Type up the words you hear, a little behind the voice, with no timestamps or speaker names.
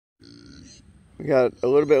We got a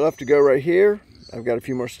little bit left to go right here. I've got a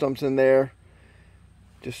few more stumps in there.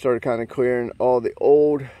 Just started kind of clearing all the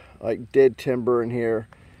old, like, dead timber in here.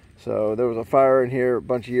 So there was a fire in here a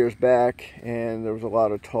bunch of years back, and there was a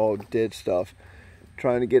lot of tall, dead stuff.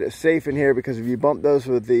 Trying to get it safe in here, because if you bump those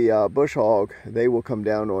with the bush hog, they will come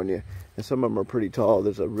down on you. And some of them are pretty tall.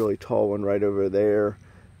 There's a really tall one right over there.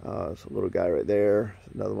 There's a little guy right there.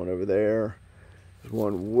 There's another one over there. There's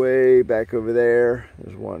one way back over there.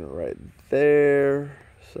 There's one right there.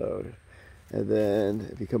 So, and then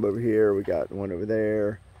if you come over here, we got one over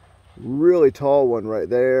there. Really tall one right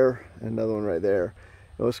there. And another one right there.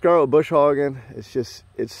 And with scarlet bush hogging,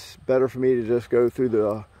 it's better for me to just go through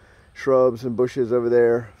the shrubs and bushes over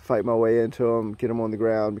there, fight my way into them, get them on the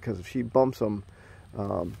ground, because if she bumps them,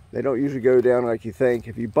 they don't usually go down like you think.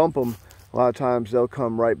 If you bump them, a lot of times they'll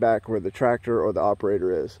come right back where the tractor or the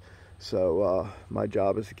operator is. So my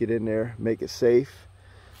job is to get in there, make it safe.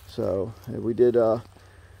 So we did one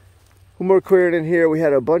more clearing in here. We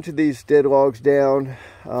had a bunch of these dead logs down,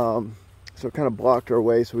 so it kind of blocked our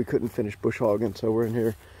way, so we couldn't finish bush hogging. So we're in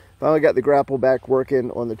here. Finally got the grapple back working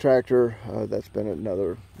on the tractor.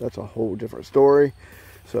 That's a whole different story.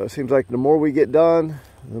 So it seems like the more we get done,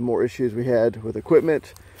 the more issues we had with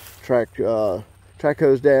equipment. Track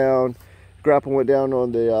hose down, grapple went down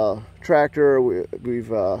on the tractor.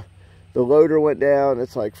 The loader went down.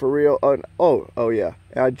 It's like, for real. Oh yeah,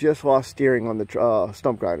 I just lost steering on the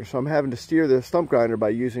stump grinder, so I'm having to steer the stump grinder by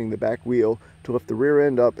using the back wheel to lift the rear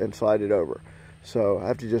end up and slide it over. So I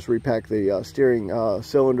have to just repack the steering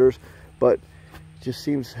cylinders, but it just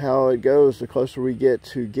seems how it goes. The closer we get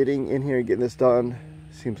to getting in here and getting this done,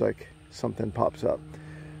 seems like something pops up.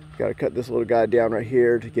 Got to cut this little guy down right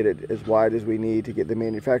here to get it as wide as we need to get the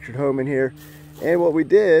manufactured home in here. And what we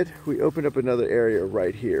did, we opened up another area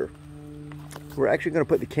right here. We're actually going to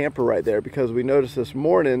put the camper right there, because we noticed this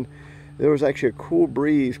morning there was actually a cool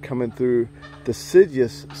breeze coming through the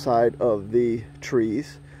deciduous side of the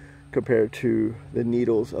trees compared to the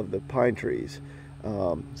needles of the pine trees.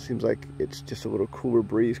 Seems like it's just a little cooler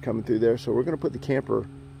breeze coming through there, so we're going to put the camper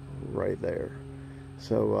right there.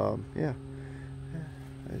 So yeah,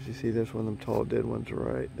 as you see, there's one of them tall dead ones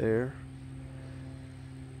right there.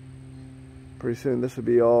 Pretty soon this will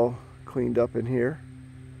be all cleaned up in here.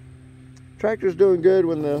 Tractor's doing good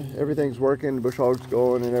when everything's working, the bush hog's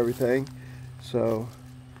going and everything. So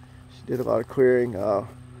she did a lot of clearing.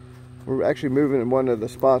 We're actually moving in one of the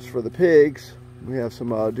spots for the pigs. We have some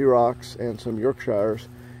Durocs and some Yorkshires,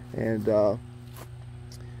 and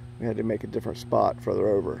we had to make a different spot further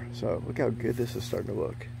over. So look how good this is starting to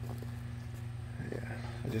look. Yeah,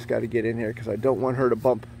 I just got to get in here because I don't want her to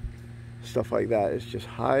bump stuff like that. It's just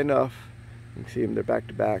high enough. You can see them, they're back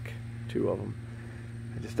to back, two of them.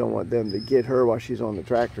 I just don't want them to get her while she's on the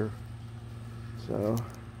tractor. So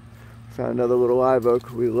found another little live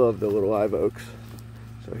oak. We love the little live oaks.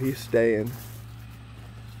 So he's staying.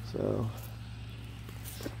 So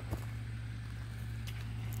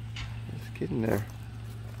let's get in there.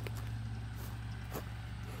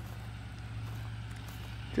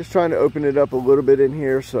 Just trying to open it up a little bit in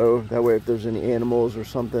here, so that way if there's any animals or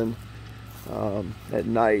something at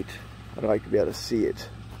night, I'd like to be able to see it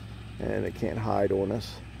and it can't hide on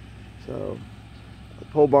us. So the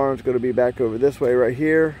pole barn's going to be back over this way right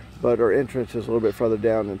here, but our entrance is a little bit further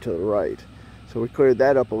down and to the right. So we cleared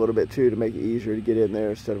that up a little bit too to make it easier to get in there.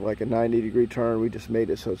 Instead of like a 90-degree turn, we just made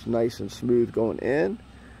it so it's nice and smooth going in.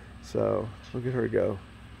 So look at her go.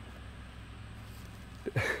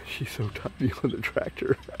 She's so tiny on the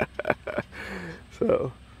tractor.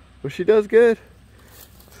 So, well, she does good.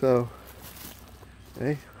 So,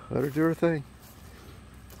 hey, let her do her thing.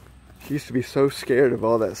 She used to be so scared of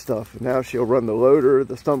all that stuff. And now she'll run the loader,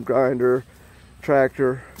 the stump grinder,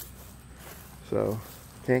 tractor. So,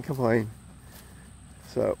 can't complain.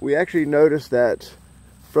 So, we actually noticed that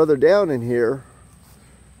further down in here,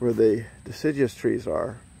 where the deciduous trees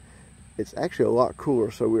are, it's actually a lot cooler.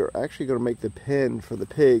 So we're actually going to make the pen for the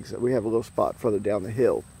pigs. We have a little spot further down the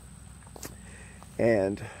hill,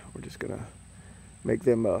 and we're just going to make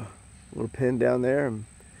them a little pen down there, and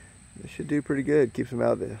they should do pretty good. Keeps them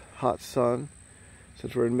out of the hot sun.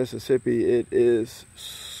 Since we're in Mississippi, it is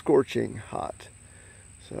scorching hot,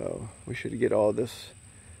 so we should get all this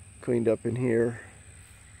cleaned up in here.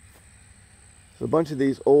 There's a bunch of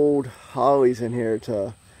these old hollies in here.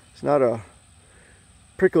 It's not a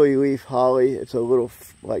prickly leaf holly, it's a little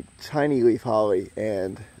like tiny leaf holly,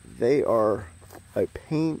 and they are a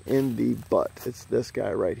pain in the butt. It's this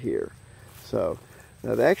guy right here. So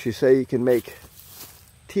now they actually say you can make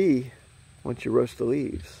tea once you roast the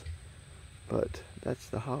leaves, but that's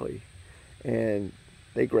the holly. And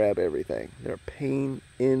they grab everything. They're a pain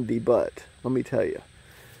in the butt, let me tell you.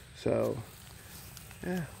 So,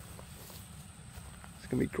 yeah, it's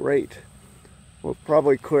gonna be great. We'll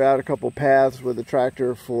probably clear out a couple paths with the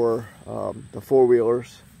tractor for the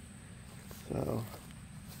four-wheelers. So,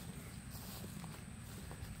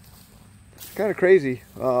 it's kind of crazy.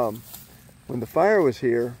 When the fire was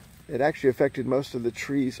here, it actually affected most of the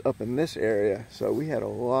trees up in this area. So we had a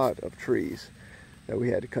lot of trees that we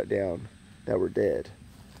had to cut down that were dead.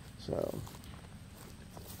 So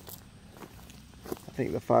I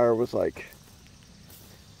think the fire was like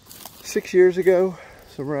 6 years ago,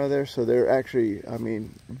 somewhere around there. So they're actually, I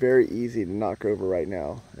mean, very easy to knock over right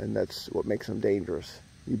now. And that's what makes them dangerous.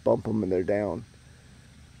 You bump them and they're down.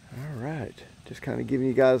 All right, just kind of giving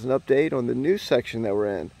you guys an update on the new section that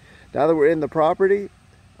we're in. Now that we're in the property,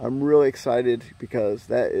 I'm really excited because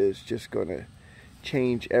that is just going to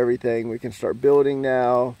change everything. We can start building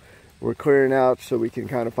now. We're clearing out so we can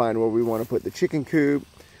kind of find where we want to put the chicken coop,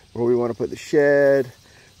 where we want to put the shed.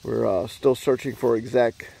 We're still searching for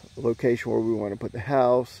exact location where we want to put the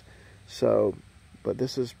house. So, but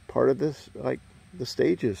this is part of this, like the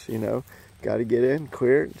stages, you know. Got to get in,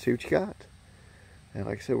 clear it, and see what you got. And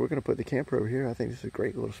like I said, we're going to put the camper over here. I think this is a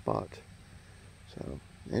great little spot. So,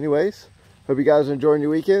 anyways, hope you guys are enjoying your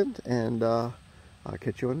weekend, and I'll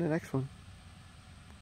catch you on the next one.